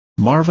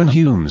Marvin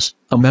Humes,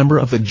 a member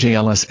of the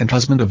JLS and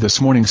husband of This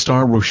Morning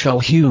star Rochelle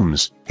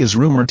Humes, is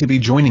rumored to be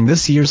joining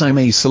this year's I'm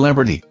a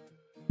Celebrity.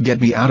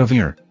 Get me out of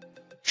here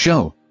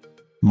show.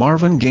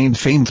 Marvin gained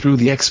fame through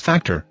The X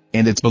Factor,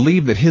 and it's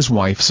believed that his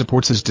wife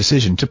supports his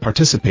decision to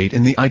participate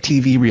in the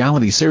ITV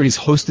reality series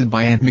hosted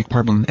by Ant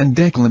McPartlin and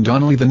Declan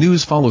Donnelly. The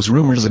news follows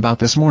rumors about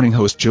This Morning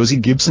host Josie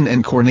Gibson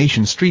and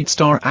Coronation Street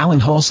star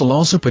Alan Halsall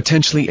also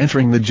potentially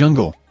entering the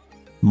jungle.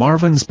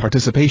 Marvin's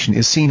participation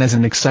is seen as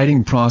an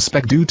exciting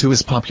prospect due to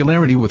his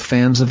popularity with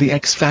fans of The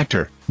X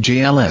Factor,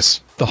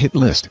 JLS, The Hit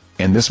List,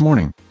 and This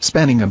Morning,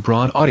 spanning a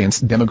broad audience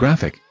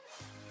demographic.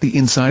 The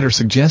insider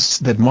suggests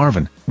that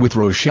Marvin, with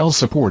Rochelle's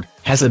support,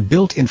 has a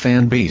built-in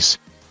fan base.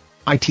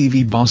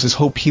 ITV bosses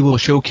hope he will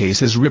showcase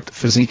his ripped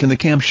physique in the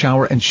camp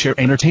shower and share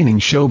entertaining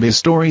showbiz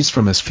stories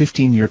from his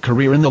 15-year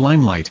career in the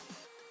limelight.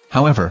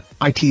 However,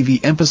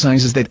 ITV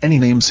emphasizes that any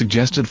names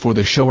suggested for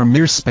the show are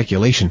mere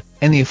speculation,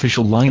 and the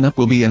official lineup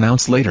will be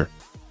announced later.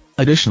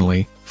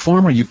 Additionally,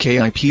 former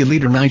UKIP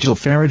leader Nigel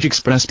Farage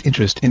expressed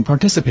interest in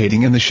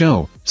participating in the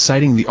show,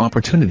 citing the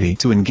opportunity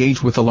to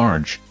engage with a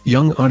large,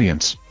 young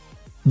audience.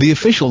 The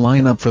official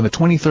lineup for the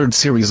 23rd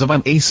series of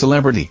I'm a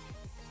Celebrity.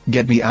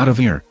 Get Me Out of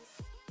Here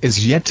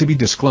is yet to be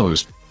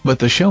disclosed, but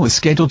the show is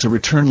scheduled to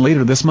return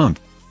later this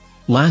month.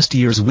 Last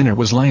year's winner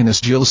was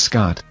Lioness Jill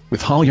Scott,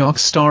 with Hollyoaks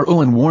star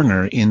Owen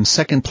Warner in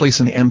second place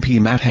and MP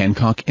Matt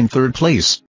Hancock in third place.